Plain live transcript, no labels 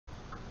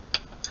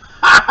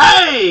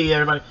Hey,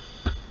 everybody.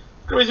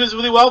 Great to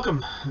really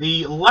welcome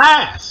the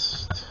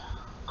last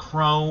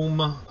Chrome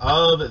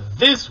of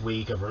this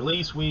week, of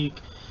release week.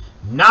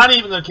 Not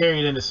even going to carry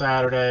it into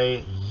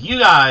Saturday. You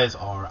guys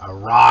are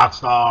rock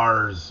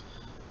stars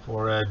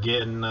for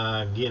getting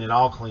it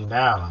all cleaned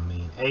out. I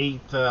mean, 8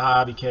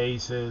 hobby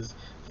cases,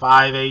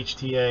 5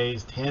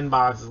 HTAs, 10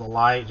 boxes of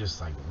light. Just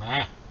like,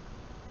 meh.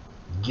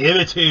 Give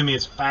it to me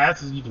as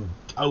fast as you can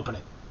open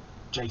it,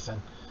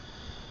 Jason.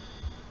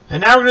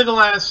 And now we're going to the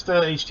last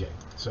HTA.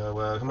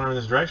 So come on in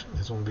this direction.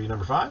 This one will be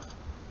number 5.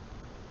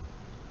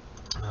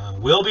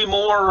 Will be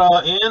more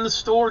in the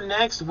store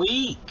next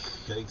week.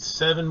 Like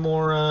 7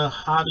 more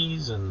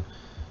hobbies and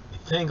I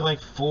think like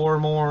 4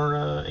 more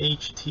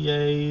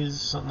HTAs,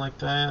 something like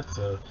that.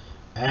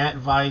 At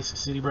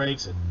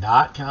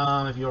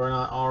vicecitybreaks.com if you are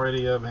not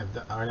already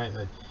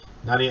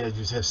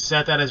just have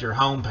set that as your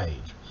home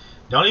page.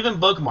 Don't even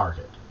bookmark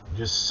it.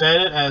 Just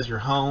set it as your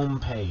home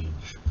page.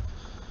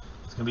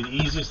 It's going to be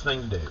the easiest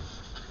thing to do.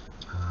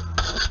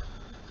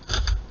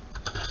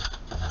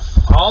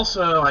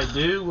 Also, I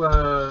do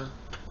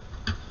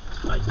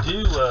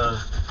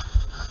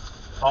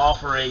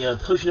offer a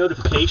push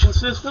notification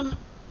system.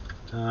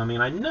 I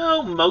mean, I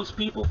know most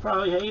people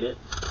probably hate it,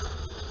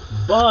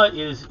 but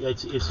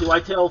it's who I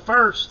tell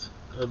first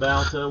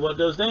about what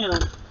goes down.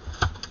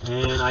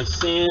 And I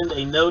send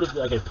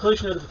a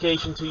push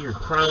notification to your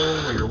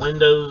Chrome or your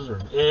Windows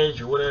or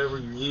Edge or whatever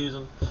you're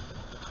using.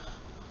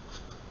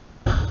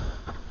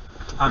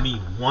 I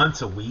mean,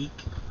 once a week,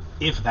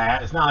 if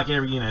that. It's not like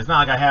it's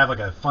not like I have like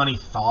a funny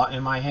thought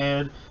in my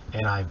head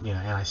and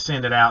I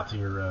send it out to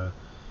your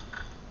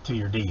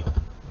deal.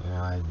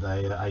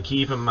 I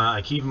keep them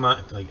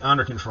like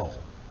under control.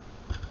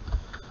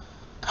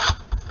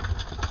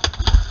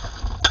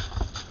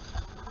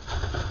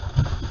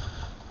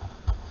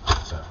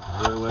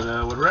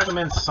 Would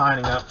recommend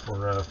signing up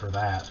for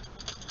that,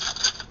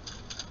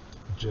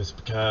 just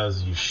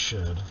because you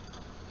should.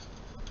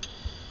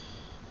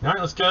 All right,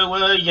 let's go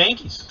with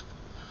Yankees.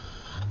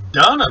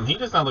 Dunham, he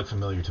does not look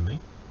familiar to me,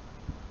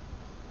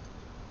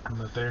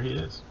 but there he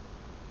is.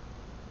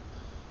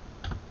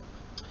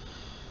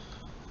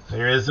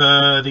 There is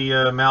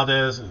the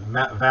Valdez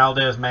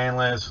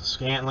Manlez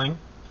Scantling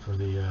for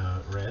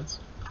the Reds.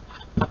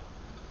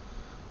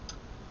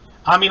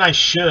 I mean, I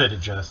should,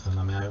 Justin.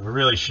 I mean, I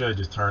really should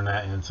just turn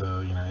that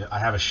into, I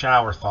have a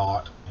shower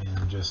thought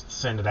and just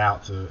send it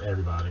out to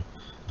everybody.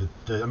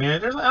 I mean, I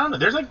don't know,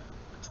 there's like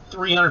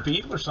 300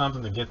 people or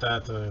something to get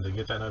that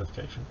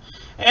notification.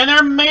 And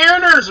their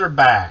Mariners are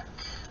back.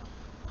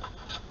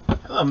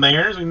 Hello,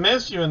 Mariners. We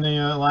missed you in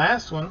the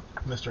last one,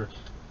 Mr.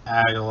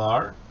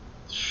 Aguilar.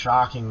 It's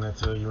shocking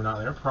that you were not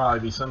there.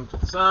 Probably be some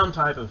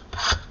type of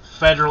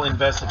federal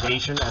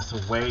investigation as to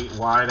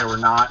why there were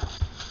not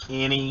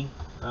any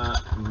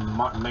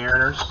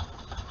Mariners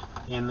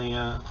in the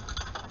other.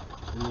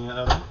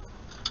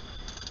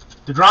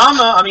 The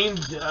drama, I mean,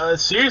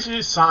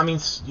 seriously, I mean,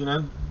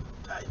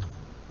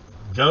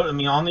 go. I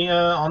mean, on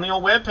the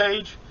old web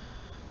page,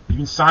 you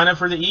can sign up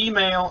for the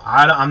email.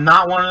 I'm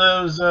not one of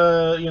those,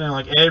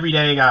 like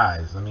everyday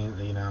guys. I mean,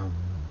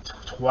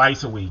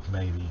 twice a week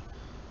maybe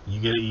you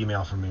get an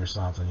email from me or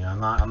something. I'm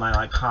not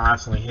like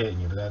constantly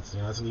hitting you, but that's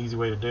that's an easy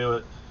way to do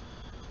it.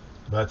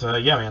 But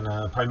yeah, man,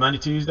 probably Monday,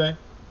 Tuesday.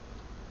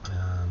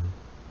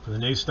 For the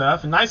new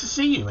stuff, and nice to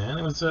see you, man.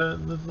 It was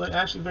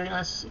actually very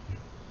nice to see you,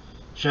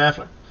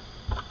 Scheffler.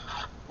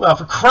 Well,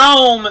 for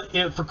Chrome,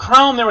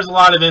 there was a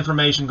lot of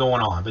information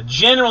going on, but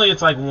generally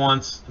it's like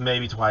once,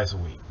 maybe twice a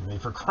week. I mean,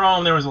 for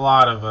Chrome, there was a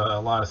lot of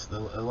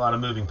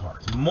moving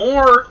parts.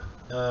 More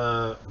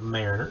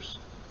Mariners,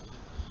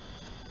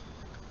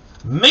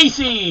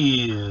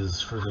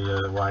 Macy's for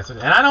the White Sox,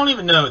 and I don't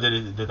even know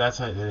that's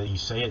how you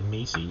say it,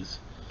 Macy's,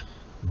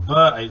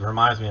 but it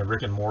reminds me of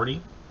Rick and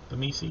Morty. The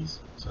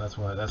Macy's, so that's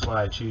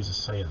why I choose to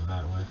say it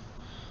that way.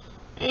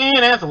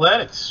 And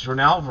athletics,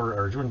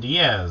 Jordan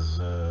Diaz,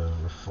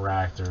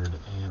 refractored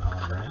and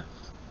autographed.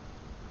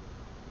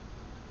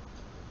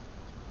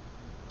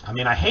 I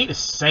mean, I hate to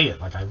say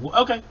it, like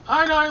okay,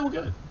 all right, well,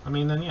 good. I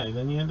mean, then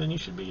you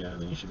should be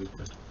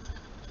good.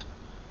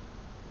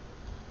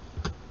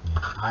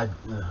 Yeah,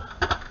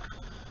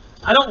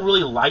 I don't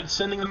really like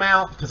sending them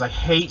out because I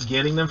hate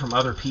getting them from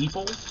other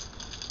people.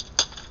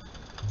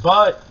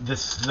 But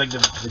this,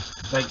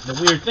 the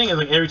weird thing is,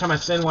 like, every time I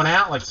send one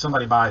out, like,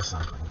 somebody buys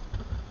something.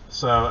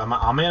 So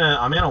I'm in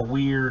a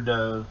weird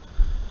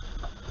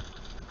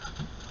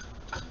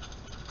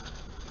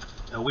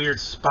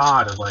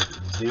spot of like,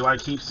 do I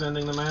keep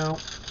sending them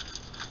out?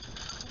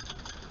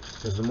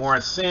 Because the more I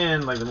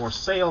send, like, the more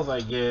sales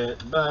I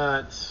get.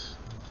 But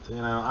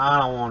I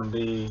don't want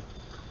to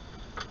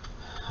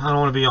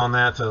be on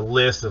that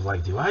list of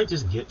like, do I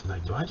just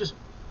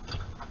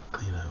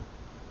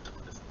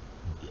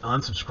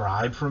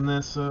unsubscribe from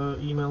this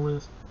email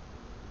list?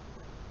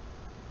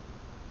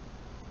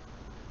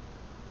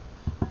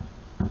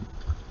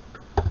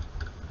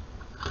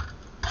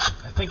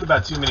 I think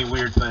about too many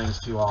weird things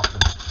too often.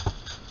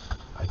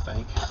 I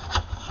think,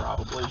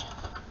 probably.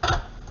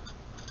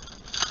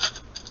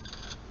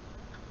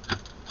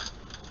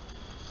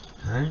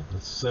 right,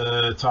 let's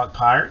talk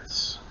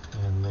Pirates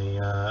and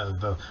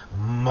the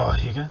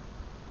Mohica.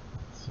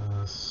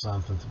 It's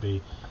something to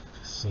be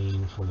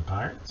seen for the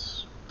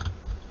Pirates.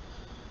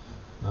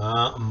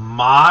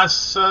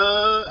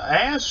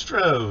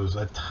 Astros,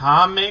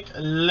 Atomic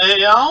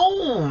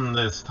Leon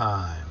this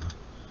time.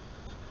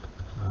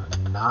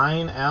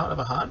 9 out of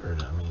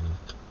 100. I mean,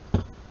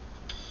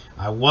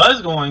 I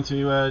was going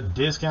to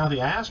discount the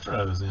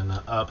Astros in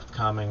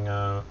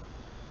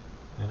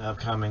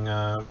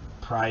upcoming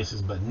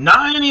prices, but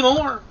not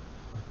anymore.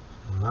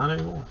 Not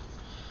anymore.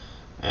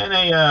 And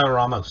a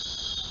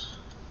Ramos,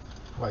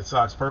 White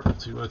Sox purple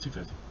to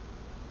 250.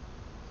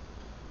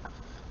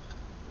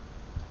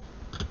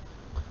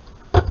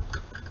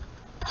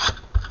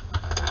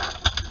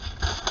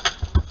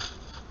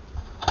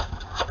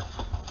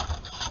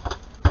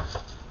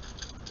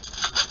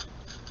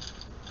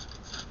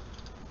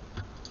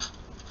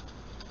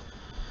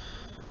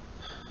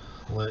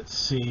 Let's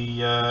see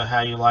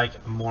how you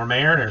like more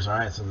Mariners. All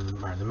right, so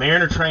the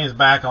Mariner train is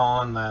back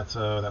on.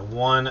 That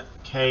one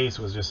case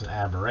was just an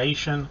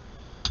aberration.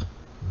 The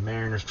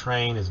Mariners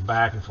train is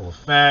back in full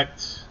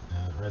effect.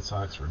 Red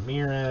Sox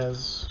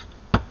Ramirez.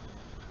 Got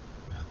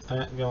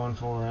that going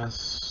for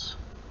us.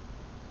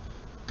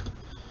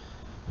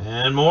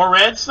 And more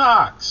Red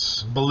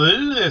Sox.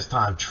 Blue this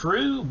time.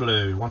 True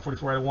blue.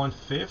 144 out of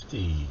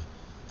 150.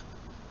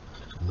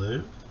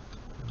 Blue?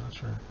 I'm not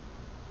sure.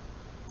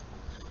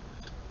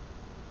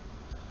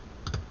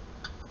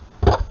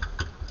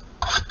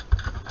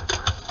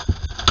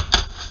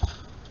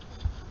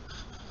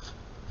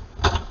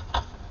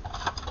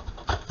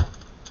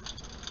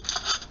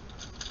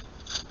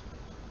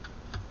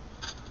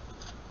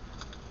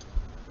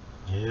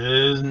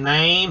 His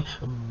name,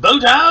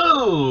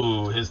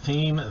 Boto. His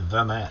team,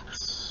 the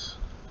Mets.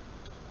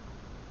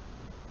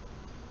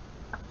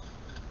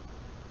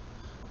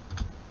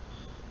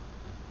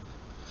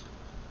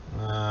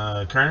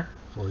 Kerner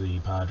for the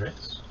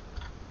Padres.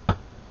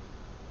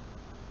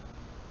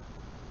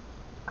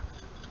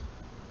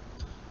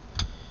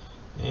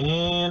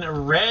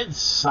 And Red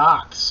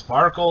Sox,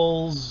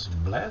 Sparkles,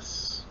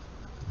 Bliss.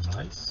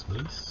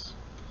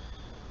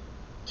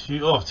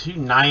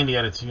 290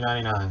 out of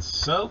 299.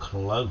 So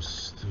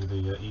close to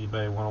the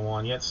eBay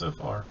 101 yet so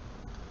far.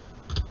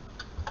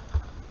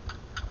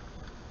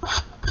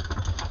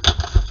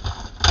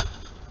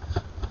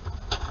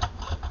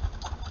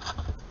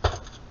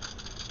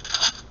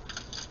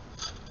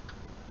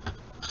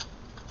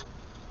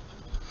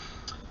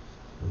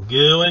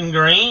 Going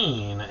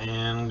green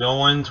and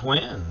going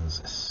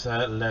Twins.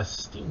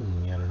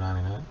 Celestine out of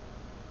 99.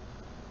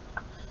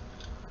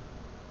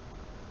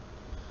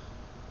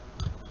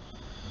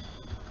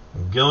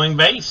 Going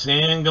base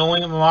and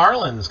going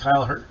Marlins,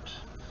 Kyle Hurt,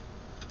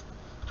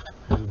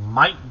 who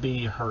might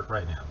be hurt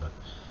right now, but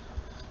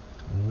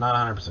not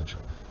 100% sure.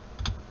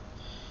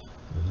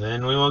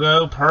 Then we will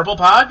go Purple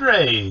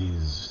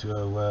Padres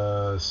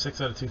to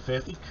 6 out of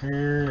 250.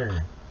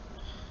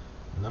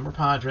 Number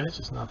Padres,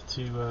 just not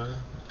the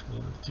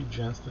the two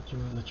gents that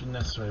you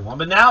necessarily want.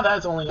 But now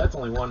that's only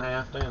one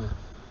half down.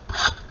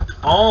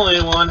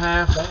 Only one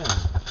half down.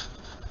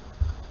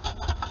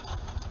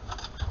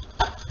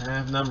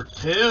 Half number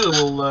 2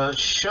 will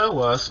show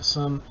us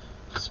some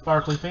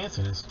sparkly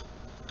fanciness.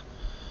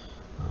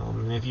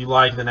 If you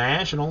like the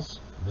Nationals,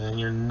 then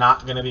you're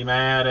not going to be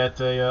mad at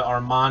the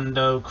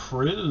Armando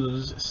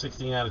Cruz,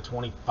 16 out of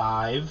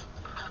 25.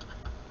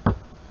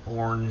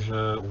 Orange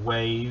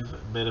wave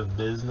bit of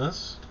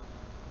business.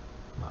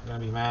 Not going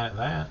to be mad at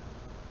that.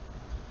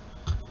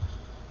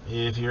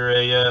 If you're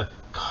a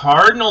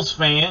Cardinals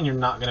fan, you're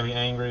not going to be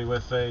angry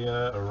with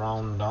a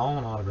Rondon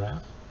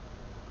autograph.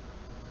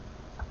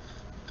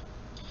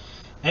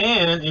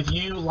 And if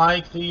you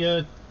like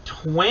the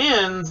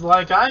Twins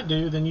like I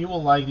do, then you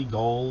will like the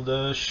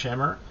gold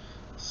shimmer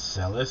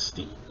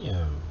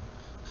Celestino.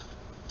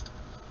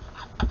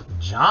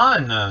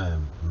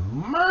 John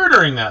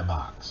murdering that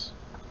box.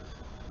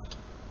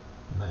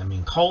 I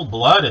mean,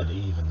 cold-blooded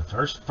even. The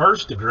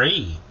first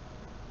degree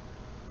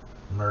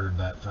murdered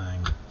that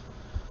thing.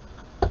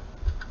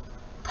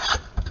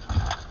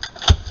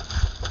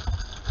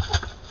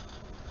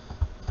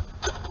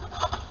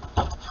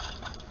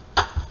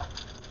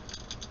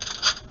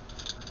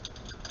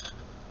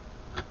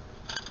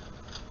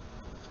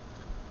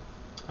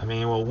 I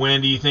mean, well,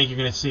 when do you think you're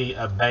going to see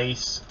a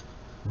base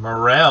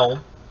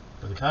Morel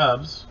for the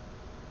Cubs?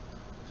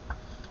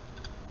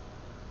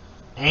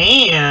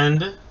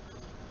 And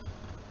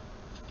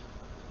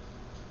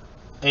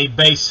a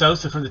base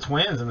Sosa for the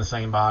Twins in the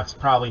same box?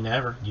 Probably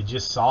never. You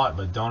just saw it,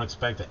 but don't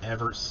expect to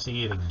ever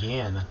see it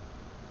again.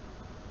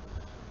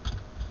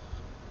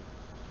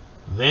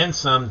 Then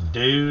some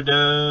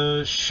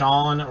dude,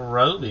 Sean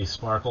Roby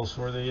sparkles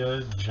for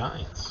the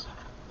Giants.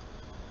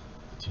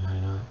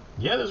 $2.99.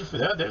 Yeah,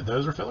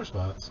 those are filler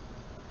spots.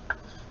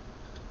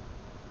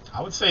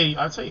 I would say you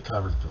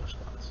covered the filler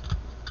spots.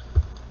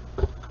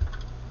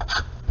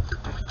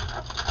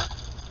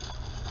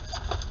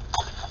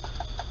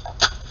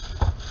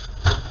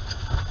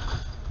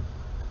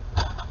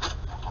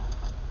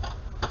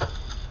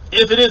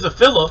 If it is a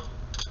filler,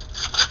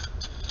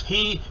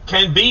 he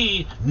can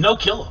be no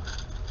killer.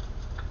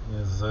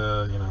 Is you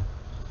know,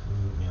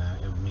 yeah,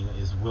 I mean,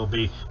 will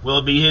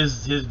it be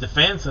his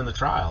defense in the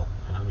trial?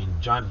 I mean,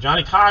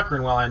 Johnny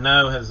Cochran, while I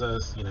know has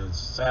you know,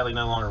 sadly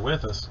no longer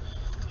with us,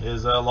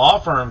 his law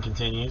firm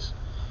continues.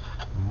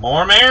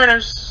 More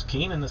Mariners,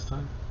 Keenan this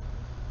time.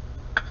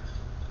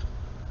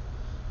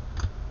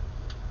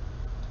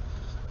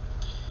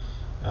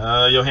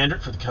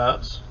 Hendrick for the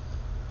Cubs.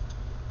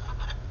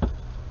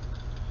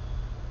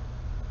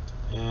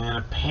 And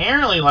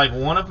apparently, like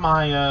one of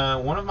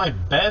my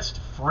best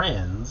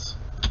friends,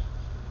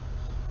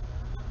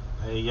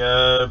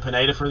 a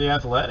Pineda for the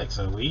Athletics.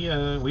 So we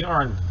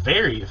are on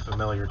very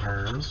familiar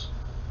terms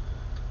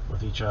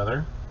with each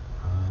other.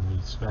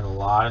 We spend a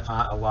lot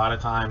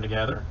of time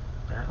together.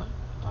 Apparently,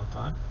 a lot of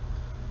time.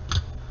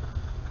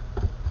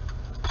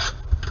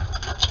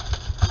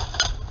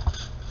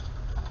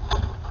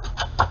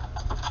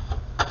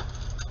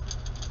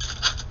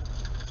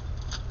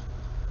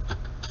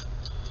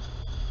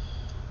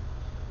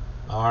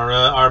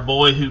 Our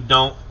boy who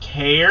don't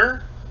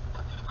care,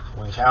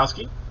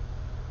 Winkowski,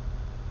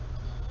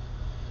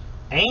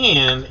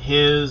 and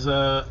his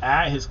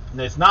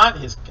it's not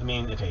his. I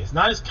mean, okay, it's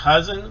not his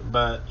cousin,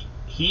 but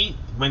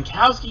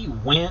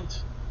Winkowski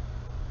went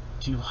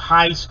to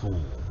high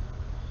school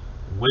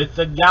with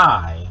a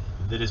guy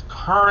that is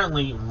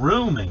currently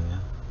rooming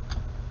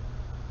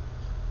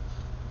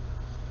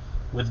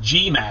with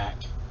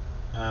GMAC.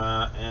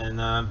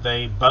 And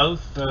they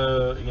both,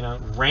 you know,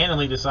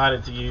 randomly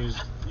decided to use,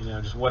 you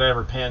know, just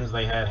whatever pens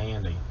they had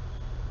handy.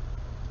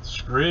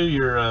 Screw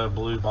your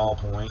blue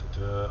ballpoint.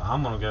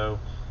 I'm gonna go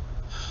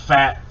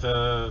fat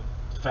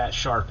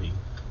Sharpie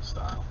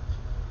style.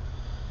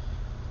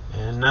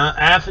 And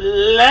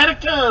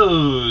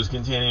Athletico's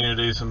continuing to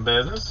do some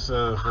business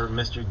for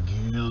Mr.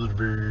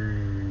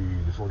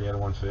 Gilbert, 40 out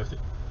of 150,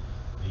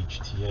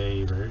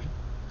 HTA version.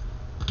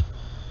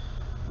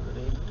 I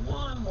need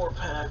one more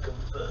pack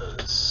of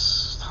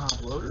those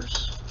top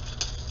loaders.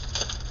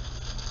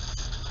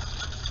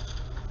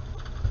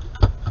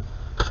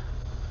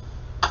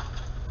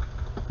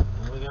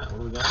 What do we got? What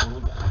do we got? What do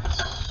we got?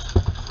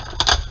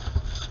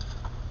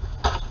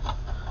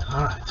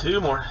 Alright, two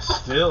more.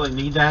 Still, I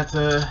need that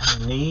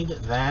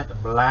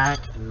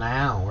black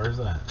now. Where's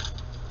that?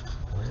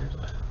 Where's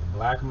that?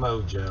 Black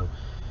Mojo.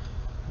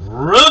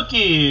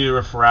 Rookie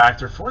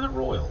refractor for the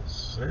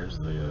Royals. There's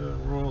the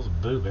Royals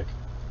Bubik.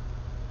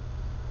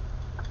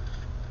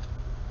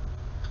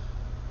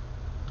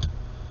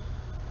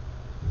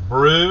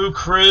 Brew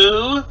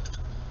Crew,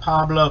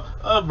 Pablo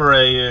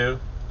Abreu.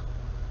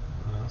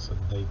 Well, so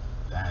they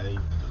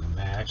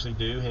actually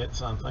do hit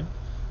something.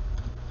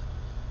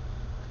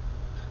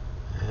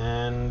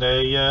 And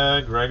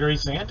a Gregory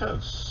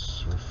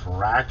Santos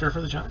refractor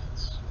for the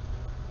Giants.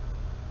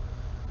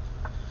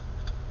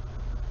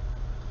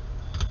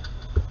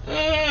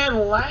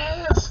 And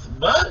last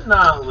but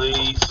not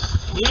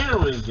least, here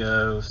we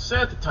go.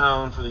 Set the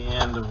tone for the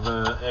end of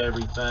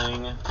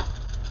everything.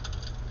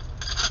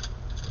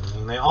 I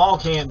mean, they all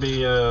can't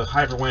be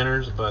hyper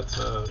winners, but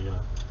you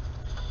know,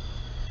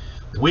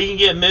 we can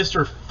get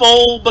Mr.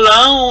 Full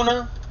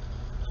Blown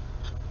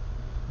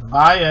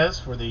Baez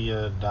for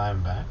the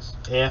Diamondbacks.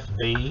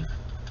 FB.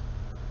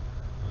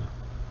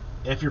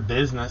 F your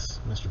business,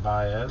 Mr.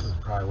 Baez is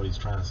probably what he's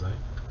trying to say.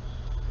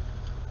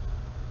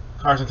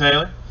 Carson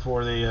Taylor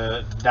for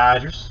the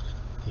Dodgers.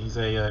 He's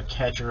a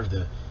catcher of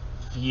the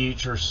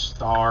future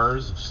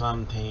stars of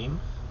some team.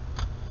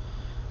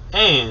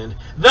 And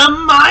the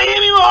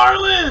Miami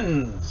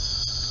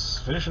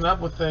Marlins finishing up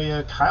with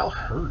a Kyle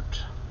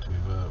Hurt to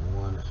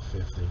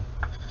 150.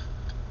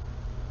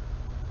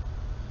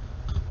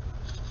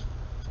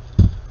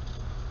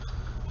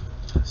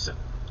 So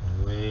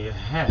we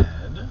had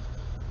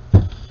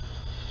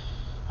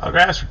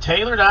autographs for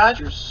Taylor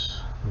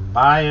Dodgers,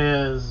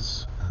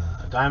 Baez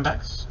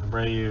Diamondbacks,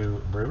 Abreu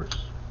Brewers,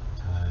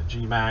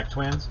 GMAC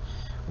Twins,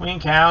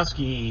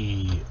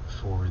 Winkowski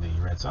for the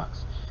Red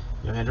Sox,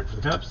 Hendrick for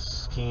the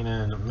Cubs,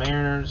 Keenan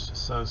Mariners,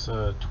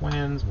 Sosa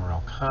Twins,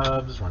 Morel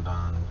Cubs,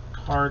 Rondon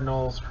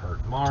Cardinals,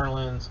 Hurt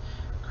Marlins,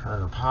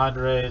 Kerner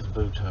Padres,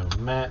 Buto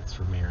Mets,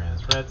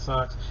 Ramirez Red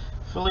Sox,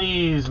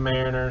 Feliz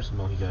Mariners,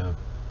 Mojica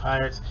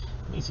Pirates,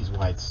 Macy's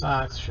White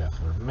Sox,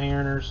 Scheffler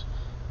Mariners,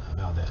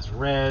 Valdez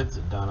Reds,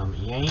 Dunham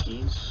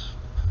Yankees.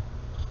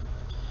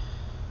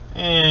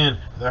 And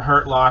the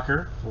Hurt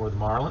Locker for the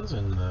Marlins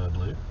in the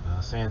blue.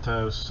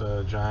 Santos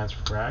Giants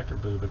refractor,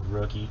 Bubik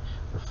rookie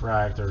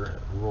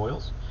refractor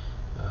Royals.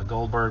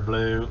 Goldberg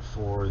blue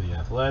for the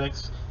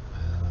Athletics.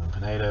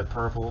 Pineda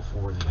purple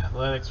for the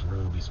Athletics.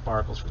 Roby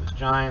Sparkles for the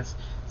Giants.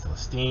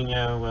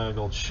 Celestino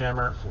gold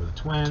shimmer for the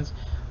Twins.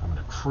 I'm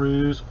going to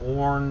Cruz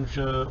orange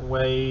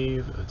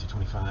wave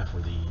 225 for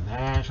the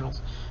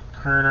Nationals.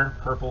 Kerner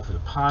purple for the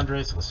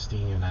Padres.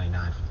 Celestino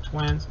 99 for the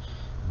Twins.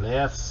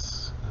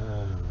 Bless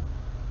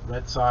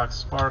Red Sox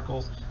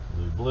Sparkles,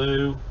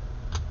 blue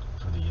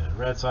for the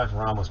Red Sox,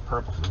 Ramos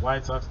purple for the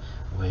White Sox,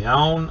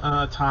 Leon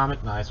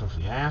atomic, nice one for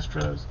the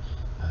Astros,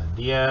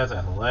 Diaz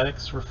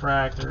Athletics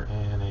refractor,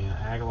 and an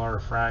Aguilar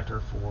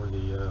refractor for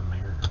the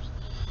Mariners.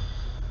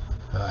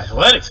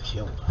 Athletics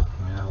killed.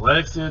 I mean,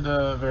 Athletics did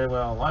very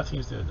well. A lot of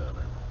teams did very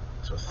well.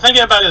 So thank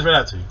you, everybody. That's right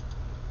out to you.